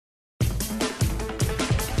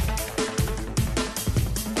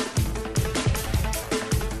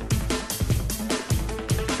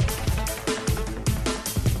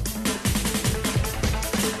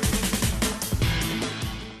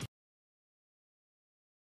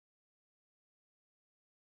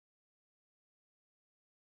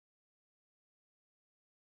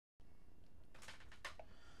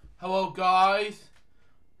Hello guys,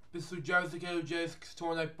 this is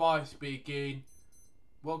LukeJ62895's speaking.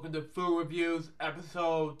 Welcome to Food Reviews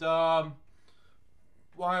episode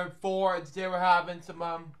 104, and today we're having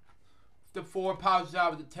some the 4 pouches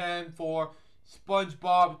out of the 10 for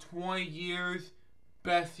SpongeBob 20 years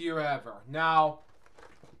best year ever. Now,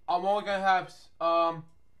 I'm only gonna have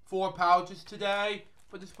 4 pouches today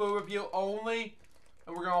for this food review only,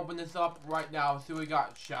 and we're gonna open this up right now and see what we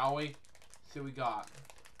got, shall we? See what we got.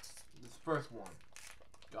 This first one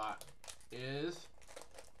is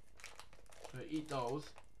gonna eat those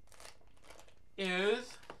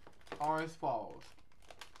are as follows.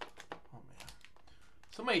 Oh man,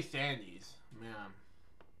 so many sandies, man.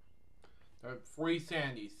 There are 3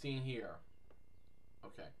 sandies seen here.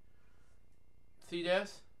 Okay, see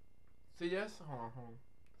this? See this? Hold on.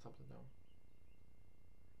 Something down.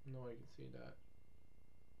 No, I can see that.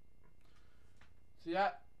 See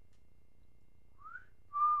that?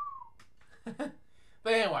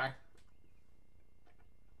 But anyway,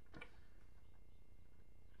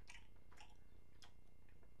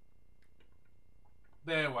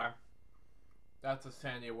 that's the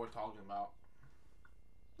sandy we're talking about.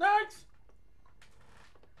 Next!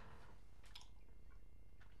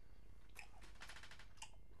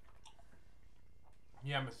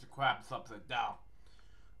 Yeah, Mr. Krabs upside down.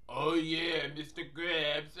 Oh yeah, Mr.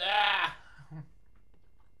 Krabs. Ah!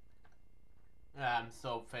 Yeah, I'm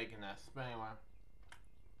so faking this. But anyway.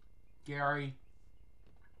 Gary.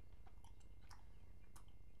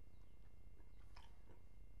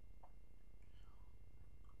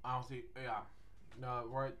 I don't see, yeah. No,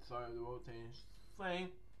 right side of the rotating thing.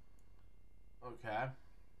 Okay.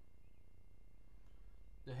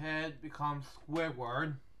 The head becomes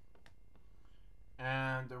Squidward.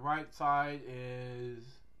 And the right side is...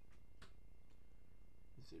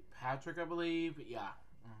 let's see, Patrick, I believe. Yeah.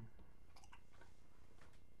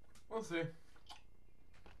 We'll see.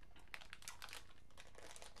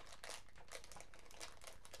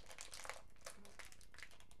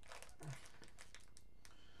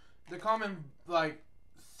 They come in like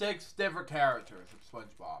 6 different characters of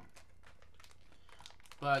SpongeBob.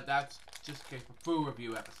 But that's just the case for food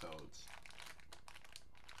review episodes.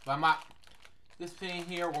 But I'm not... this thing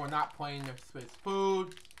here, we're not playing the Space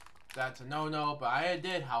Food. That's a no-no. But I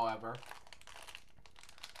did, however,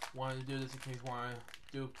 wanted to do this in case we want to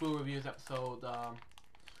do food reviews episode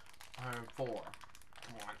 104. Come on,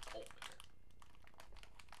 open it.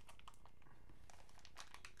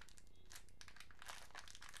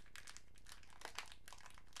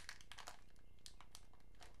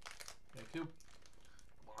 Thank you.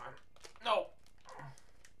 Come on. No!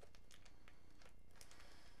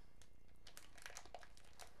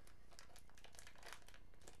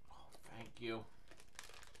 Oh, thank you.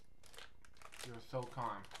 You're so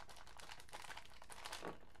kind.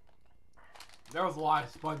 There was a lot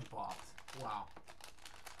of SpongeBobs. Wow.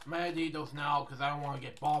 I'm gonna eat those now because I don't want to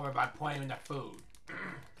get bothered by playing with that food.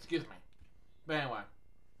 Excuse me. But anyway.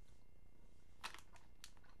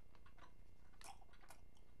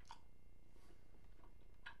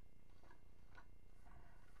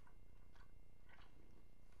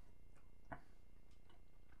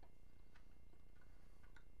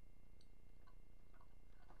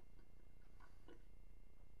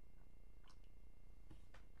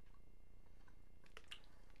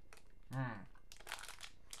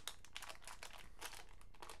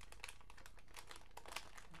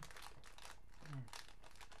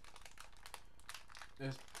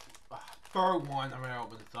 This third one, I'm gonna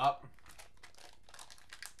open this up.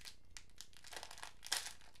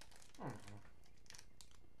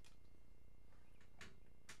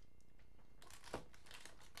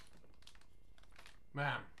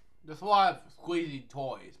 Man, there's a lot of squeezy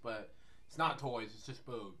toys, but it's not toys, it's just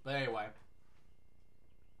food. But anyway.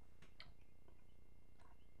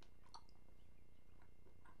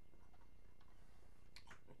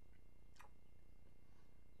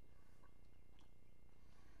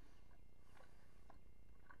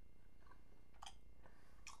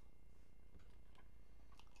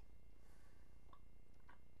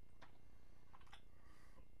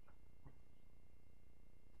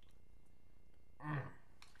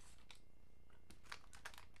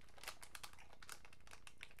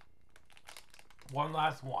 One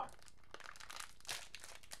last one.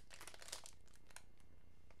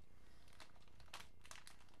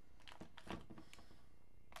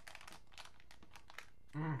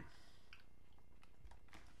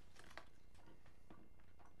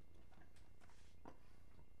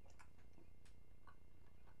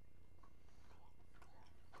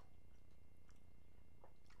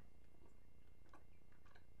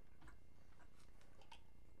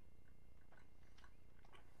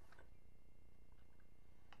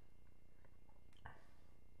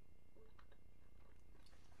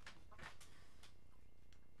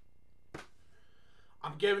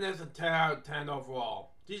 giving this a 10 out of 10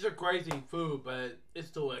 overall. These are crazy food, but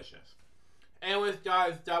it's delicious. Anyways,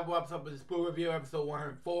 guys, that wraps up this food review, episode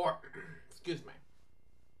 104. Excuse me.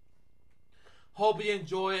 Hope you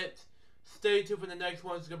enjoy it. Stay tuned for the next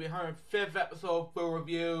one. It's going to be 105th episode of food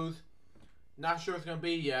reviews. Not sure it's going to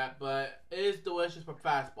be yet, but it is delicious for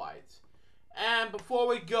fast bites. And before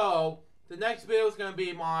we go, the next video is going to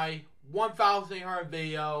be my 1,800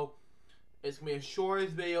 video. It's going to be the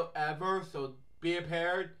shortest video ever, so be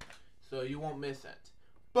prepared so you won't miss it.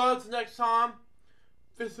 But until next time,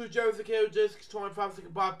 this is LukeJ62895's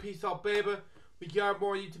goodbye. Peace out, baby. We got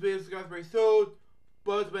more YouTube videos guys very soon.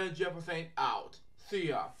 But it's been Jefferson out. See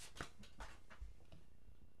ya.